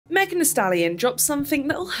Megan Thee Stallion dropped something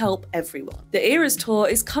that'll help everyone. The Eras Tour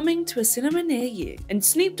is coming to a cinema near you, and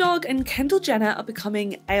Snoop Dogg and Kendall Jenner are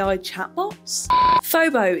becoming AI chatbots?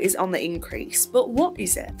 FOBO is on the increase, but what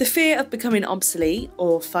is it? The fear of becoming obsolete,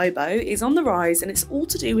 or FOBO, is on the rise, and it's all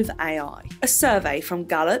to do with AI. A survey from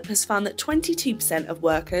Gallup has found that 22% of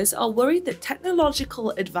workers are worried that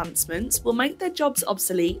technological advancements will make their jobs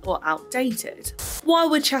obsolete or outdated.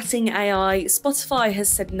 While we're chatting AI, Spotify has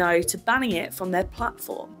said no to banning it from their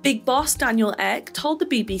platform. Big boss Daniel Ek told the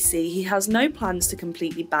BBC he has no plans to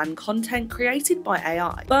completely ban content created by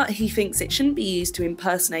AI, but he thinks it shouldn't be used to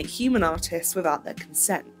impersonate human artists without their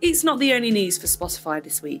consent. It's not the only news for Spotify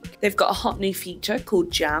this week. They've got a hot new feature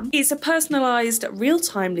called Jam. It's a personalised,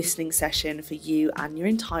 real-time listening session for you and your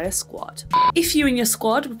entire squad. If you and your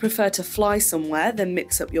squad would prefer to fly somewhere than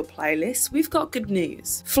mix up your playlist, we've got good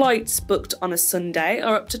news. Flights booked on a Sunday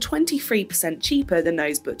are up to 23% cheaper than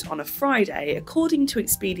those booked on a Friday, according to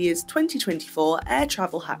Expedia's 2024 Air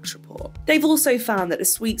Travel Hacks report. They've also found that the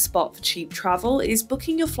sweet spot for cheap travel is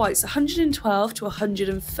booking your flights 112 to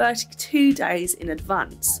 132 days in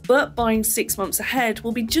advance, but buying 6 months ahead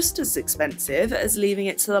will be just as expensive as leaving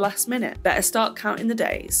it to the last minute. Better start counting the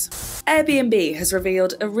days. Airbnb has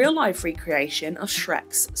revealed a real-life recreation of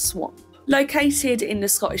Shrek's swamp. Located in the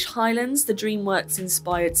Scottish Highlands, the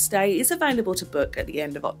DreamWorks-inspired stay is available to book at the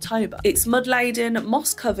end of October. It's mud-laden,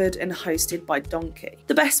 moss-covered and hosted by Donkey.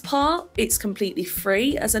 The best part? It's completely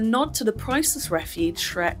free as a nod to the priceless refuge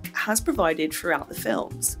Shrek has provided throughout the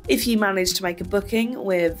films. If you manage to make a booking,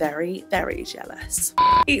 we're very, very jealous.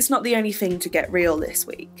 It's not the only thing to get real this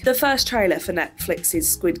week. The first trailer for Netflix's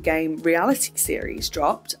Squid Game reality series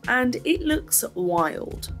dropped, and it looks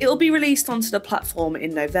wild. It'll be released onto the platform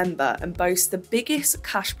in November and boasts the biggest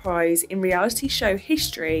cash prize in reality show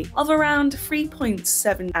history of around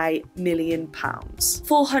 £3.78 million.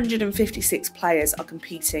 456 players are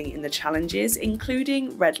competing in the challenges,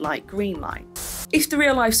 including red light, green light. If the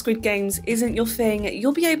real-life Squid Games isn't your thing,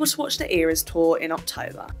 you'll be able to watch the Eras Tour in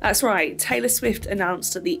October. That's right, Taylor Swift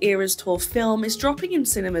announced that the Eras Tour film is dropping in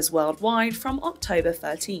cinemas worldwide from October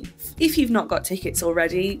 13th. If you've not got tickets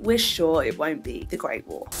already, we're sure it won't be the Great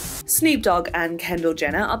War. Snoop Dogg and Kendall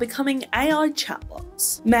Jenner are becoming AI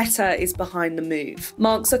chatbots. Meta is behind the move.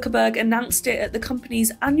 Mark Zuckerberg announced it at the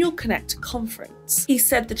company's annual Connect conference. He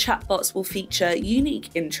said the chatbots will feature unique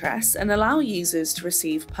interests and allow users to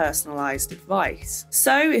receive personalised advice.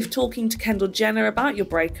 So if talking to Kendall Jenner about your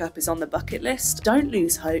breakup is on the bucket list, don't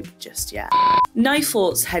lose hope just yet. No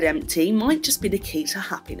thoughts head empty might just be the key to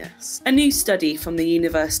happiness. A new study from the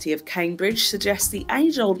University of Cambridge suggests the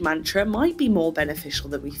age-old mantra might be more beneficial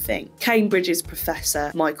than we think. Cambridge's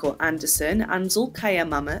Professor Michael Anderson and Zulkaya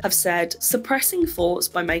Mamet have said suppressing thoughts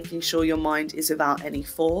by making sure your mind is without any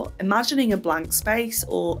thought, imagining a blank space,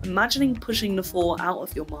 or imagining pushing the thought out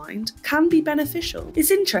of your mind can be beneficial. It's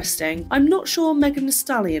interesting. I'm not sure Megan Thee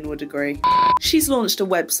Stallion would agree. She's launched a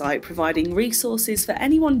website providing resources for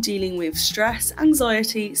anyone dealing with stress,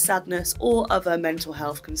 anxiety, sadness, or other mental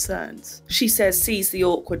health concerns. She says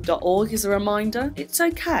seizetheawkward.org is a reminder it's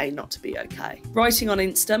okay not to be okay. Writing on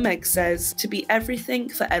Insta, Meg says, to be everything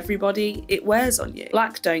for everybody, it wears on you.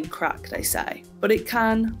 Black don't crack, they say. But it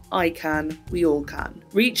can, I can, we all can.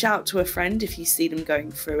 Reach out to a friend if you see them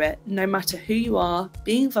going through it. No matter who you are,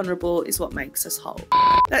 being vulnerable is what makes us whole.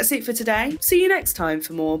 That's it for today. See you next time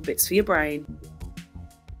for more Bits for Your Brain.